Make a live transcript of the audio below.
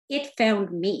it found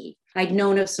me. I'd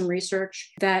known of some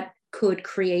research that could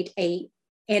create a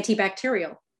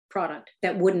antibacterial product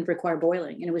that wouldn't require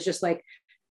boiling. And it was just like,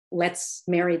 let's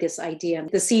marry this idea.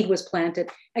 The seed was planted.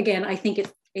 Again, I think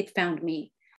it found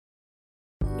me.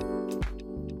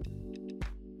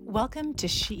 Welcome to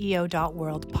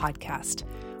SheEO.world podcast,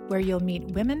 where you'll meet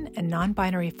women and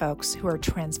non-binary folks who are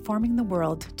transforming the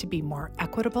world to be more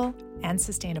equitable and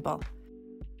sustainable.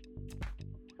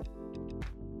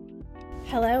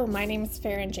 Hello, my name is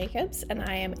Farron Jacobs, and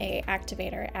I am an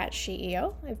activator at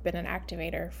SheEO. I've been an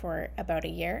activator for about a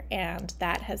year, and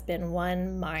that has been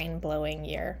one mind-blowing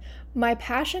year. My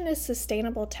passion is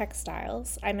sustainable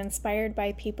textiles. I'm inspired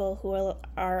by people who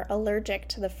are allergic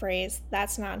to the phrase,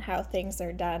 "that's not how things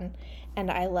are done,"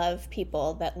 and I love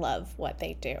people that love what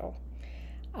they do.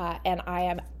 And I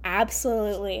am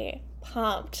absolutely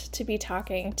pumped to be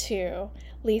talking to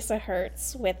Lisa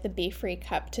Hertz with the Be Free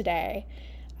Cup today.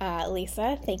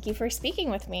 Lisa, thank you for speaking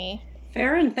with me.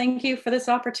 Farron, thank you for this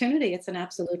opportunity. It's an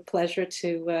absolute pleasure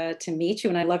to meet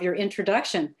you, and I love your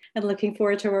introduction and looking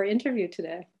forward to our interview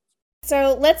today.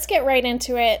 So let's get right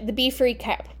into it. The Be Free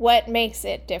Cup, what makes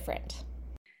it different?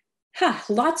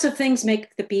 Lots of things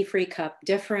make the Be Free Cup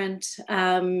different.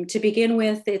 To begin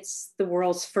with, it's the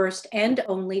world's first and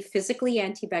only physically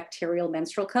antibacterial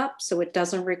menstrual cup, so it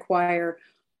doesn't require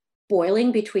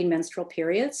boiling between menstrual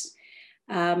periods.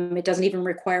 It doesn't even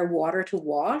require water to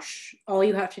wash. All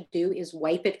you have to do is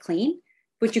wipe it clean,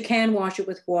 but you can wash it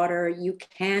with water. You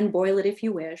can boil it if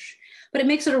you wish, but it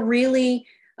makes it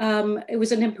it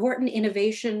was an important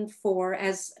innovation for,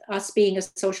 as us being a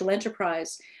social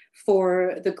enterprise,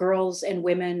 for the girls and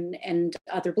women and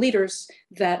other bleeders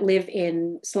that live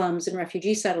in slums and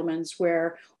refugee settlements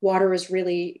where water is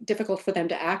really difficult for them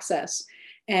to access.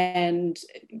 And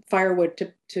firewood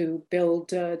to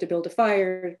build a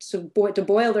fire, to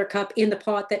boil their cup in the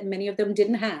pot that many of them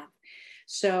didn't have.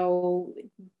 So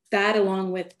that,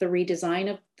 along with the redesign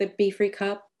of the Be Free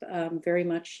Cup, very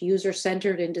much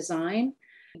user-centered in design.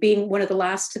 Being one of the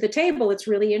last to the table, it's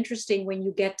really interesting when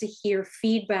you get to hear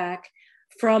feedback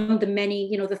from the many,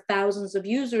 the thousands of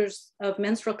users of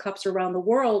menstrual cups around the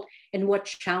world and what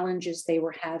challenges they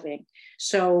were having.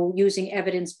 So using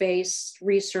evidence-based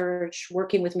research,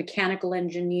 working with mechanical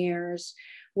engineers,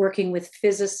 working with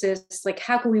physicists, like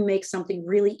how can we make something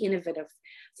really innovative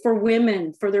for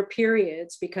women, for their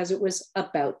periods, because it was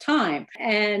about time.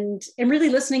 And really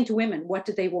listening to women, what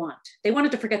did they want? They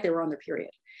wanted to forget they were on their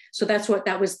period. So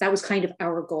that was kind of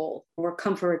our goal: more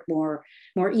comfort, more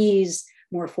ease,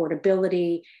 more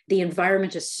affordability. The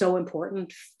environment is so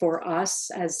important for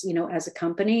us as a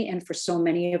company, and for so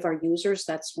many of our users,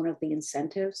 that's one of the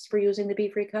incentives for using the Be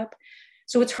Free Cup.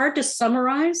 So it's hard to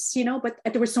summarize, but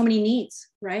there were so many needs,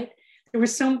 right?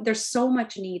 There's so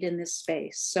much need in this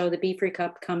space. So the Be Free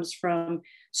Cup comes from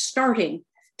starting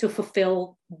to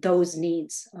fulfill those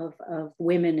needs of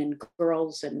women and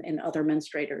girls and other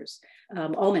menstruators,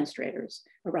 all menstruators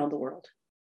around the world.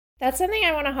 That's something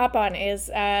I want to hop on, is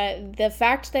the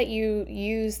fact that you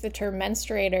use the term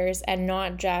menstruators and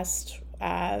not just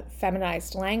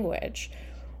feminized language.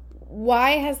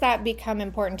 Why has that become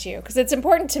important to you? Because it's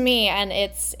important to me, and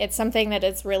it's something that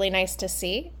is really nice to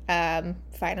see,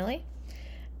 finally.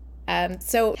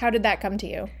 So how did that come to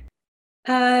you?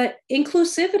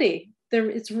 Inclusivity.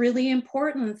 It's really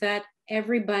important that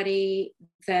everybody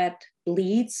that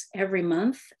bleeds every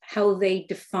month, how they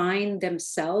define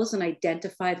themselves and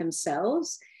identify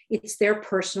themselves, it's their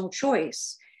personal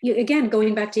choice. Again,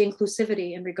 going back to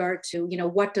inclusivity in regard to,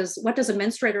 what does a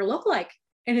menstruator look like?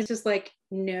 And it's just like,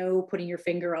 no, putting your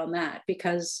finger on that,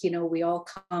 because, we all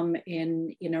come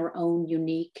in our own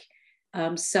unique,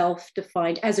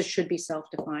 self-defined, as it should be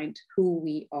self-defined, who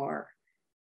we are.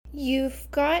 You've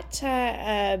got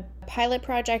a pilot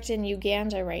project in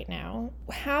Uganda right now.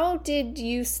 How did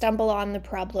you stumble on the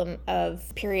problem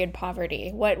of period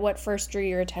poverty? What first drew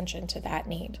your attention to that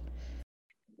need?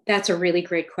 That's a really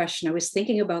great question. I was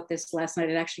thinking about this last night.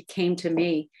 It actually came to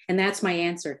me, and that's my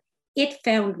answer. It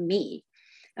found me.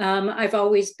 I've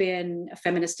always been a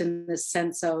feminist in the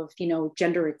sense of,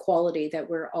 gender equality, that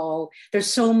there's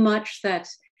so much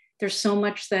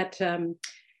that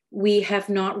we have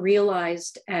not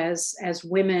realized as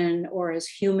women or as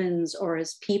humans or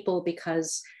as people,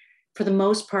 because for the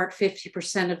most part,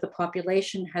 50% of the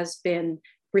population has been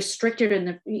restricted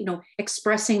in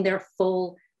expressing their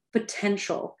full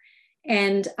potential.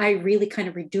 And I really kind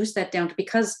of reduced that down to,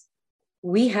 because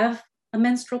we have a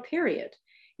menstrual period,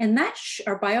 and that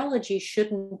our biology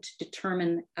shouldn't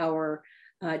determine our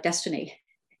destiny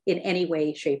in any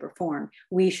way, shape, or form.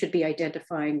 We should be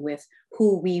identifying with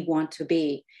who we want to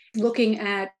be. Looking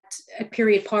at at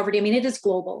period poverty, I mean, it is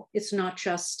global. It's not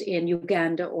just in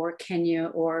Uganda or Kenya,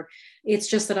 or it's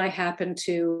just that I happened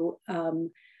to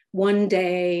one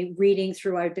day reading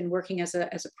through, I've been working as a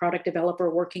product developer,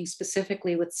 working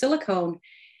specifically with silicone,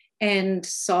 and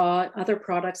saw other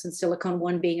products in silicone,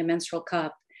 one being a menstrual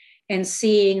cup, and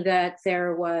seeing that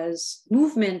there was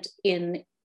movement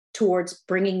towards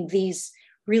bringing these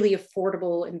really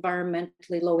affordable,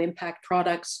 environmentally low impact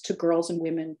products to girls and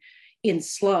women in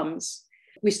slums.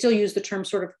 We still use the term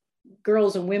sort of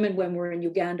girls and women when we're in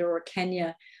Uganda or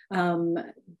Kenya,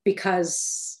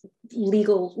 because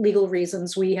legal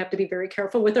reasons, we have to be very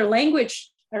careful with our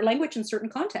language in certain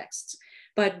contexts.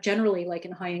 But generally, like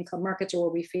in high income markets, or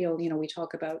where we feel, we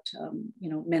talk about,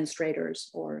 menstruators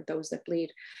or those that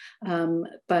bleed.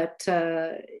 But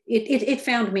it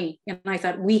found me, and I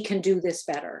thought, we can do this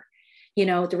better.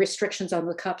 The restrictions on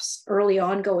the cups early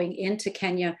on going into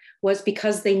Kenya was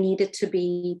because they needed to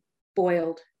be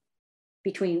boiled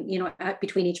between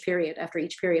each period, after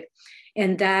each period.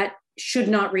 And that should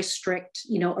not restrict,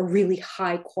 a really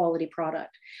high quality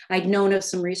product. I'd known of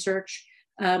some research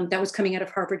that was coming out of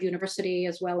Harvard University,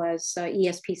 as well as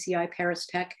ESPCI Paris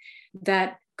Tech,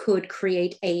 that could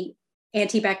create a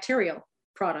antibacterial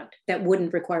product that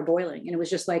wouldn't require boiling. And it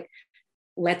was just like,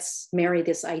 let's marry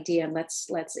this idea, and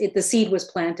the seed was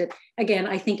planted. Again,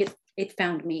 I think it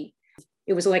found me.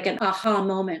 It was like an aha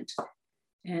moment.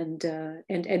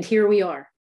 And here we are.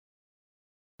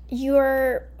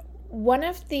 You're one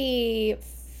of the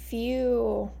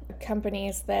few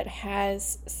companies that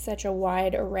has such a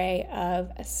wide array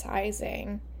of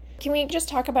sizing. Can we just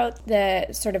talk about the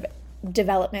sort of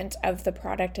development of the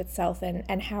product itself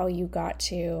and how you got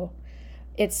to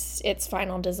its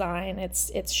final design,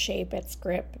 its shape, its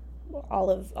grip, all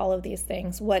of these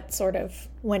things? What sort of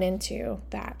went into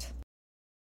that?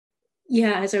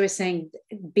 Yeah, as I was saying,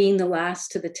 being the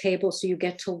last to the table, so you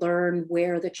get to learn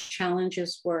where the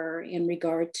challenges were in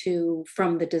regard to,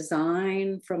 from the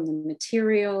design, from the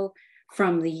material,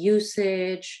 from the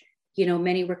usage.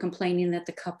 Many were complaining that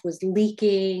the cup was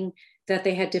leaking, that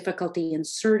they had difficulty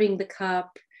inserting the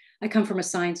cup. I come from a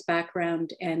science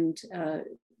background and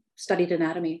studied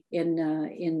anatomy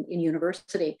in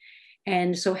university,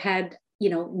 and so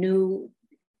knew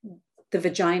the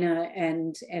vagina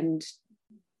and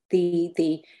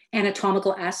the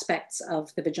anatomical aspects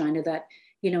of the vagina, that,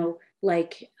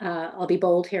 I'll be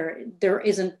bold here, there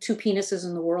isn't two penises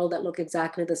in the world that look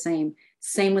exactly the same.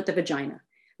 Same with the vagina.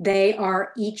 They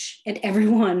are each and every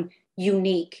one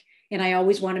unique. And I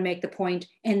always want to make the point,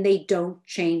 and they don't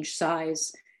change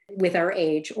size with our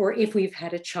age, or if we've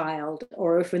had a child,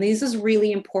 or if these is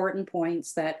really important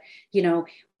points that,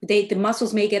 the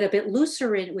muscles may get a bit looser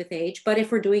with age, but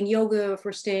if we're doing yoga, if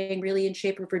we're staying really in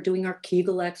shape, if we're doing our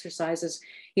Kegel exercises,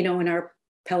 and our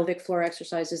pelvic floor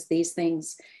exercises, these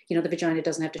things, the vagina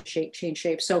doesn't have to change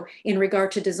shape. So in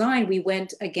regard to design, we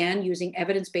went again using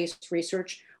evidence-based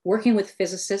research, working with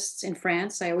physicists in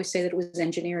France. I always say that it was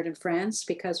engineered in France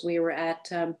because we were at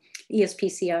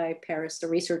ESPCI Paris, the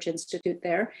research institute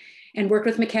there, and worked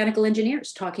with mechanical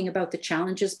engineers talking about the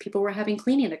challenges people were having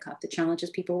cleaning the cup, the challenges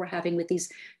people were having with these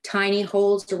tiny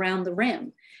holes around the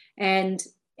rim. And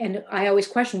I always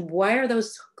question, why are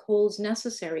those holes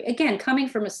necessary? Again, coming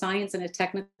from a science and a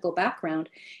technical background,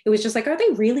 it was just like, are they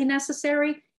really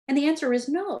necessary? And the answer is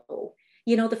no.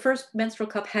 The first menstrual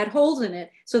cup had holes in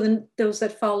it. So then those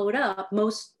that followed up,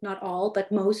 most, not all, but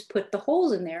most put the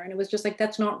holes in there. And it was just like,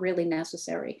 that's not really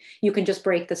necessary. You can just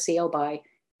break the seal by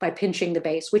pinching the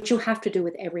base, which you have to do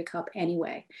with every cup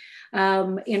anyway.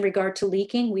 In regard to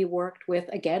leaking, we worked with,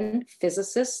 again,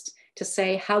 physicists to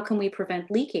say, how can we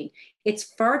prevent leaking? It's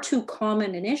far too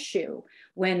common an issue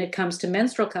when it comes to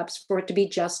menstrual cups for it to be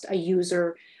just a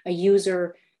user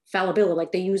fallibility,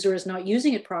 like the user is not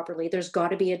using it properly. There's got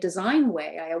to be a design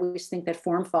way. I always think that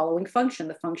form following function.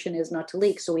 The function is not to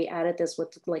leak. So we added this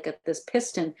with this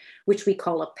piston, which we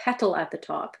call a petal at the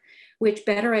top, which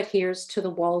better adheres to the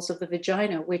walls of the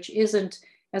vagina, which isn't,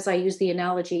 as I use the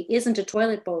analogy, isn't a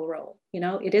toilet bowl roll.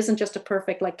 It isn't just a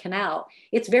perfect canal.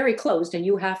 It's very closed, and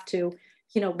you have to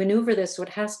maneuver this so it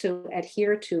has to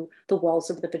adhere to the walls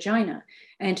of the vagina.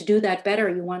 And to do that better,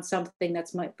 you want something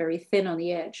that's very thin on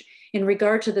the edge. In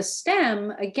regard to the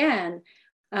stem, again,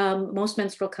 most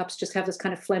menstrual cups just have this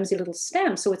kind of flimsy little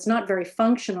stem, so it's not very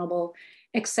functional,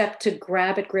 except to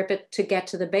grab it, grip it, to get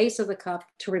to the base of the cup,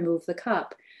 to remove the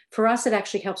cup. For us, it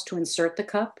actually helps to insert the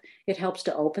cup. It helps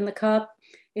to open the cup.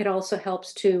 It also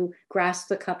helps to grasp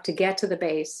the cup to get to the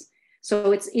base.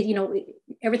 So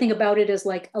everything about it is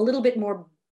like a little bit more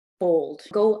bold,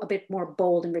 go a bit more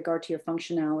bold in regard to your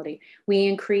functionality. We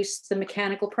increase the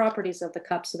mechanical properties of the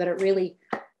cup so that it really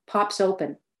pops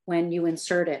open when you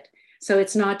insert it. So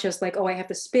it's not just like, oh, I have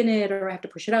to spin it or I have to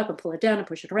push it up and pull it down and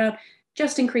push it around.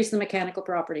 Just increase the mechanical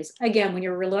properties. Again, when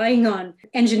you're relying on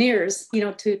engineers,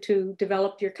 to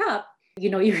develop your cup,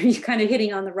 you're kind of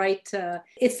hitting on the right,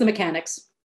 it's the mechanics.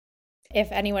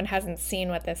 If anyone hasn't seen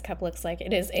what this cup looks like,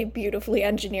 it is a beautifully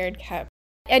engineered cup.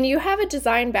 And you have a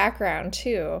design background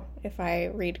too, if I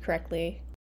read correctly.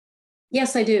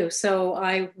 Yes, I do. So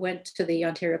I went to the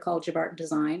Ontario College of Art and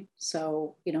Design.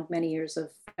 So, many years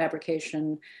of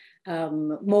fabrication,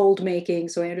 mold making.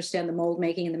 So I understand the mold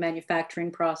making and the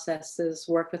manufacturing processes,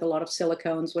 worked with a lot of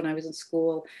silicones when I was in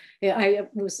school. I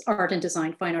was art and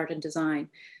design, fine art and design.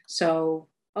 So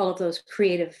all of those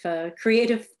creative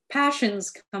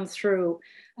passions come through.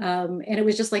 And it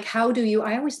was just like, I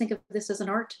always think of this as an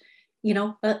art,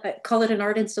 call it an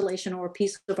art installation or a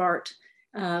piece of art.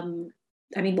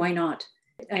 Why not?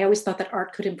 I always thought that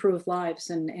art could improve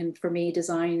lives. And for me,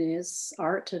 design is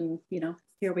art. And,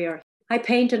 here we are. I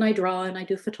paint and I draw and I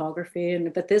do photography.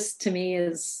 But this to me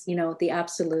is, the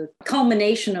absolute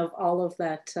culmination of all of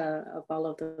that, of all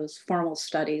of those formal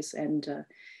studies and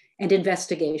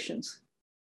investigations.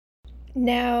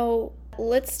 Now,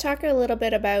 let's talk a little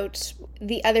bit about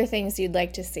the other things you'd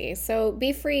like to see. So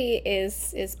BeFree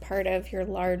is part of your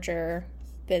larger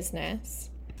business,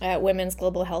 Women's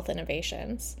Global Health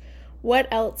Innovations. What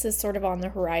else is sort of on the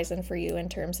horizon for you in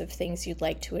terms of things you'd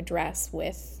like to address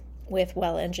with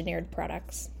well-engineered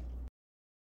products?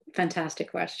 Fantastic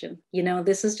question.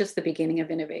 This is just the beginning of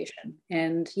innovation.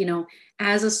 And,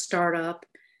 as a startup,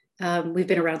 we've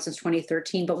been around since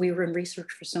 2013, but we were in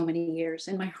research for so many years.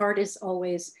 And my heart is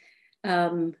always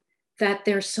that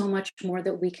there's so much more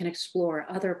that we can explore,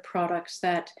 other products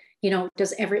that,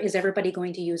 is everybody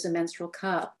going to use a menstrual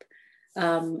cup?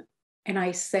 And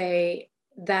I say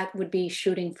that would be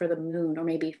shooting for the moon or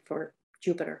maybe for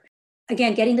Jupiter.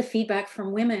 Again, getting the feedback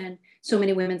from women. So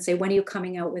many women say, when are you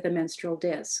coming out with a menstrual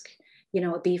disc? A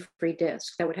BeFree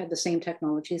disc that would have the same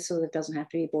technology so that it doesn't have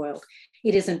to be boiled.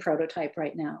 It is in prototype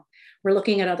right now. We're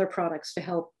looking at other products to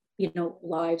help,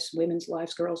 lives, women's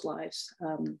lives, girls' lives,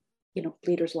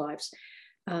 leaders' lives.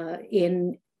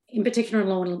 In particular,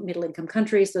 low and middle income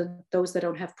countries, those that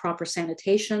don't have proper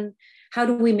sanitation. How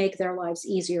do we make their lives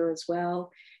easier as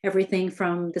well? Everything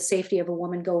from the safety of a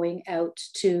woman going out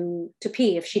to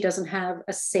pee if she doesn't have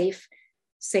a safe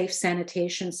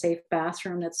sanitation, safe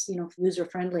bathroom that's, user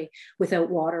friendly without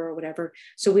water or whatever.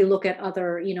 So we look at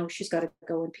other, she's got to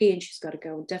go and pee and she's got to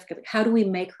go and defecate. How do we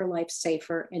make her life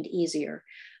safer and easier?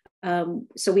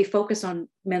 So we focus on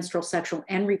menstrual, sexual,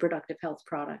 and reproductive health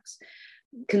products,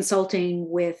 consulting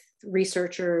with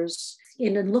researchers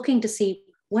and looking to see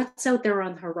what's out there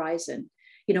on the horizon.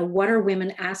 What are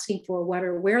women asking for?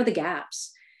 Where are the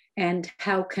gaps? And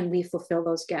how can we fulfill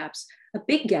those gaps? A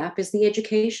big gap is the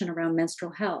education around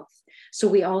menstrual health. So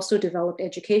we also developed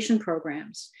education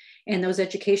programs. And those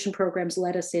education programs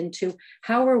led us into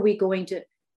how are we going to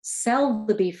sell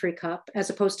the BeFree cup as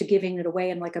opposed to giving it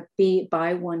away in like a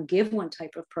buy one, give one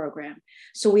type of program.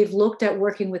 So we've looked at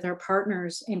working with our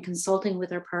partners and consulting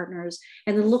with our partners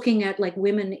and then looking at like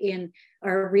women in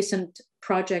our recent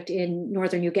project in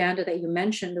Northern Uganda that you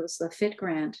mentioned. It was the FIT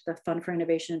grant, the Fund for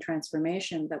Innovation and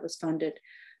Transformation that was funded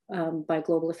by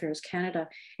Global Affairs Canada.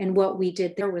 And what we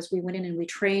did there was we went in and we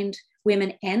trained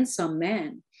women and some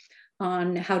men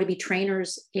on how to be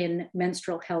trainers in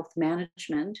menstrual health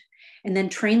management, and then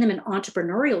train them in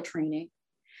entrepreneurial training,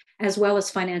 as well as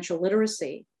financial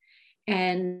literacy.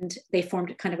 And they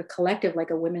formed kind of a collective, like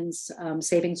a women's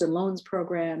savings and loans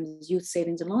programs, youth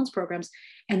savings and loans programs.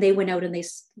 And they went out and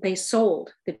they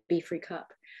sold the BeFree cup.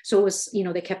 So it was,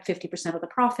 they kept 50% of the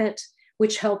profit,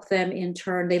 which helped them in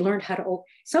turn. They learned how to,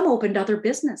 some opened other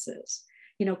businesses,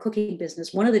 cooking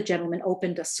business. One of the gentlemen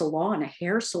opened a salon, a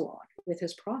hair salon with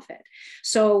his profit.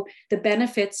 So the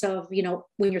benefits of,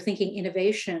 when you're thinking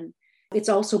innovation, it's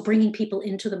also bringing people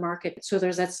into the market. So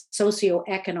there's that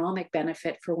socioeconomic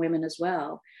benefit for women as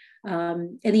well.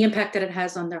 And the impact that it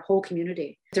has on their whole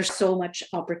community. There's so much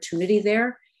opportunity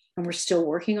there. And we're still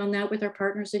working on that with our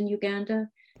partners in Uganda.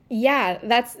 Yeah,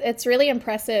 it's really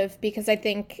impressive because I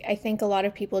think a lot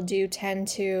of people do tend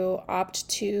to opt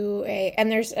to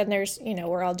and there's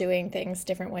we're all doing things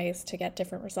different ways to get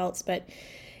different results, but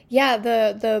yeah,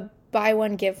 the buy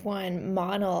one give one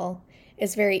model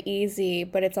is very easy,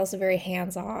 but it's also very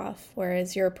hands off,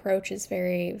 whereas your approach is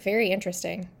very, very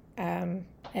interesting.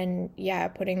 And yeah,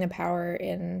 putting the power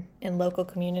in local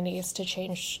communities to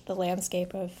change the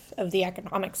landscape of the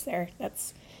economics there.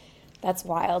 That's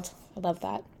wild. I love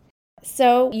that.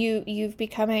 So you've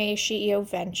become a SheEO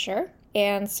venture,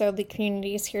 and so the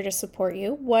community is here to support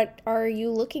you. What are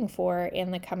you looking for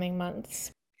in the coming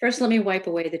months? First, let me wipe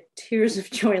away the tears of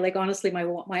joy. Like honestly,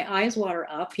 my eyes water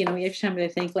up. Each time I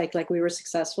think like we were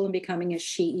successful in becoming a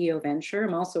SheEO venture.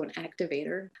 I'm also an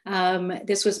activator.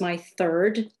 This was my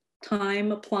third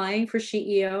time applying for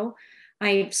SheEO.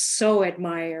 I so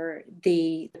admire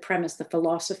the premise, the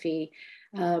philosophy,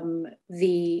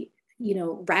 the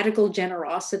radical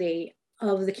generosity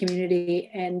of the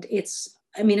community, and it's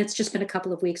just been a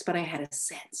couple of weeks, but I had a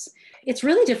sense. It's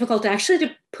really difficult actually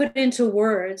to put into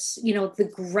words,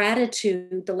 the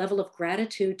gratitude, the level of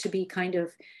gratitude to be kind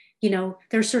of,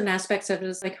 there are certain aspects of it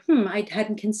as like, I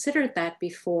hadn't considered that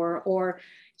before. Or,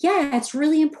 yeah, it's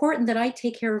really important that I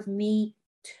take care of me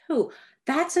too.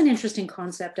 That's an interesting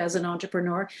concept as an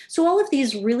entrepreneur. So all of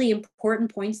these really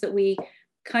important points that we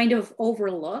kind of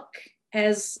overlook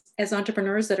as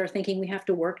entrepreneurs that are thinking we have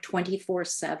to work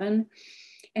 24/7,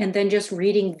 and then just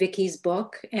reading Vicky's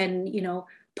book and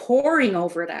poring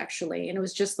over it actually, and it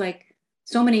was just like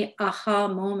so many aha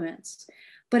moments.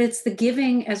 But it's the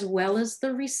giving as well as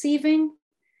the receiving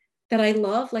that I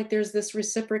love. Like there's this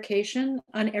reciprocation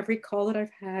on every call that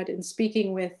I've had, and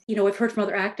speaking with, I've heard from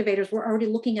other activators, we're already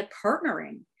looking at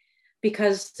partnering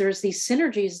because there's these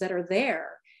synergies that are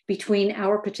there between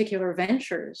our particular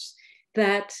ventures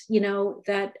that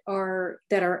are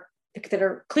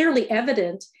clearly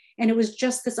evident. And it was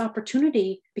just this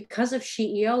opportunity because of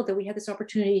SheEO that we had this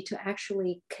opportunity to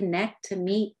actually connect, to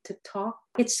meet, to talk.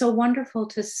 It's so wonderful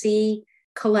to see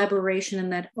collaboration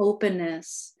and that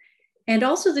openness. And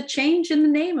also the change in the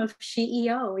name of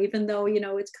SheEO, even though,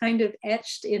 it's kind of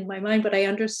etched in my mind, but I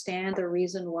understand the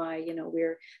reason why,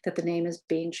 that the name is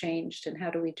being changed, and how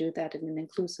do we do that in an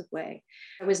inclusive way.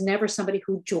 I was never somebody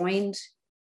who joined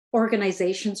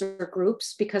organizations or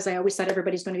groups because I always thought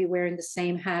everybody's going to be wearing the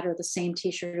same hat or the same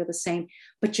t-shirt or the same,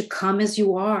 but you come as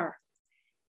you are,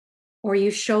 or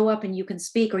you show up and you can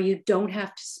speak, or you don't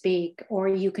have to speak, or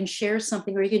you can share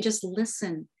something, or you can just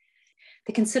listen.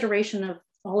 The consideration of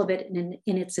all of it in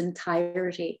its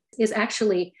entirety is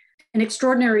actually an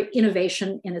extraordinary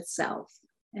innovation in itself.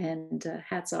 And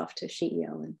hats off to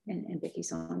SheEO and Vicky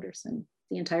Saunders and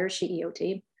the entire SheEO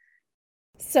team.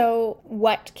 So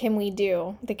what can we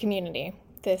do, the community,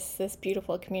 this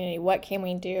beautiful community, what can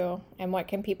we do, and what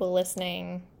can people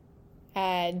listening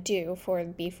do for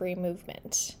the Be Free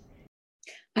movement?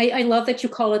 I love that you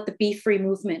call it the Be Free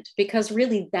movement, because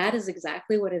really that is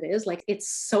exactly what it is. Like it's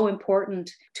so important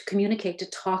to communicate, to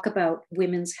talk about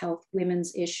women's health,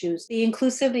 women's issues, the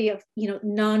inclusivity of,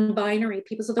 non-binary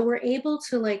people, so that we're able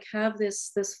to like have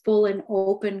this full and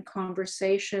open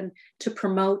conversation to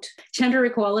promote gender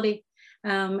equality.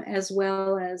 As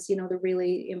well as, the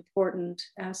really important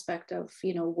aspect of,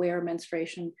 where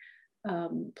menstruation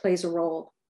plays a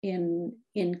role in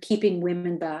keeping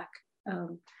women back,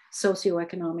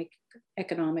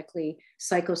 economically,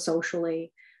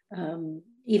 psychosocially,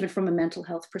 even from a mental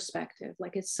health perspective.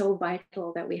 Like it's so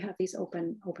vital that we have these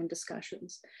open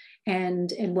discussions.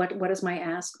 And what is my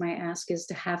ask? My ask is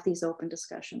to have these open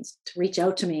discussions, to reach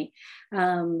out to me,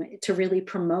 to really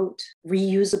promote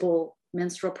reusable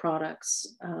menstrual products,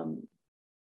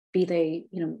 be they,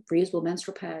 reusable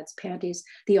menstrual pads, panties,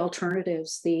 the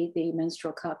alternatives, the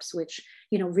menstrual cups, which,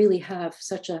 really have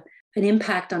such an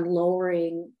impact on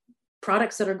lowering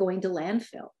products that are going to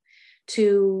landfill,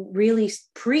 to really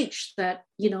preach that,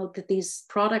 that these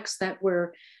products that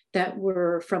were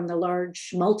from the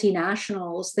large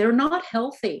multinationals, they're not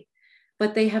healthy,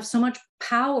 but they have so much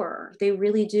power. They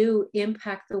really do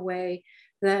impact the way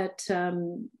that,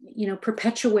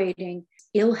 perpetuating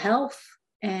ill health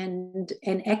and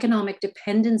economic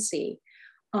dependency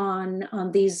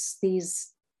on these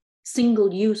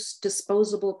single-use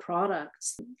disposable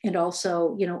products, and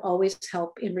also, always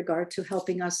help in regard to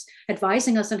helping us,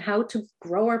 advising us on how to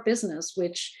grow our business,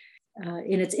 which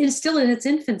it's still in its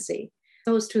infancy.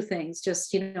 Those two things,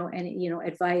 just,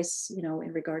 advice,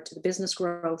 in regard to the business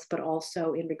growth, but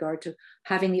also in regard to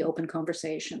having the open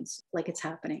conversations like it's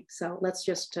happening. So let's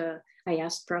just, I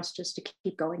asked for us just to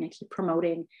keep going and keep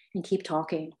promoting and keep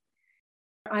talking.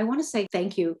 I want to say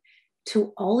thank you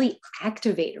to all the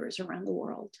activators around the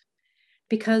world,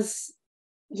 because,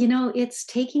 it's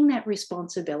taking that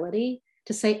responsibility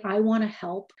to say, I want to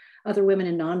help other women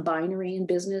in non-binary in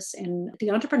business, and the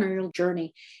entrepreneurial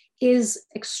journey is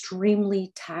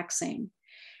extremely taxing,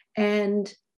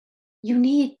 and you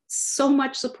need so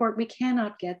much support. We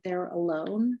cannot get there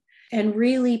alone. And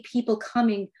really people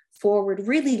coming forward,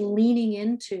 really leaning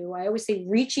into, I always say,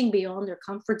 reaching beyond their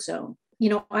comfort zone.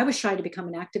 I was shy to become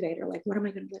an activator. Like, what am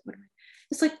I going to do?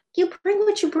 It's like, you bring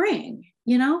what you bring,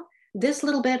 this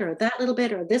little bit or that little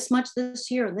bit, or this much this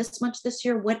year and this much this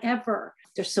year, whatever.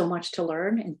 There's so much to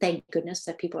learn. And thank goodness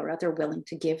that people are out there willing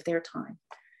to give their time.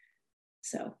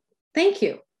 So thank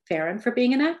you, Farron, for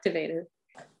being an activator.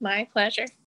 My pleasure.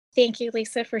 Thank you,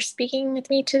 Lisa, for speaking with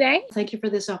me today. Thank you for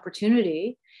this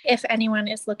opportunity. If anyone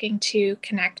is looking to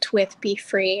connect with Be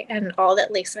Free and all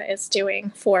that Lisa is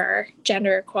doing for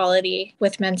gender equality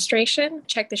with menstruation,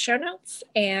 check the show notes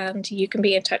and you can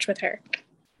be in touch with her.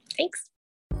 Thanks.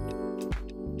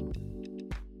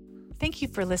 Thank you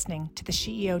for listening to the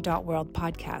SheEO.world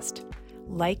podcast.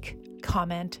 Like,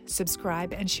 comment,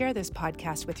 subscribe, and share this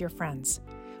podcast with your friends.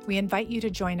 We invite you to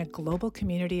join a global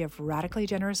community of radically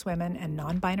generous women and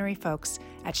non-binary folks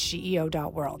at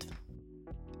SheEO.world.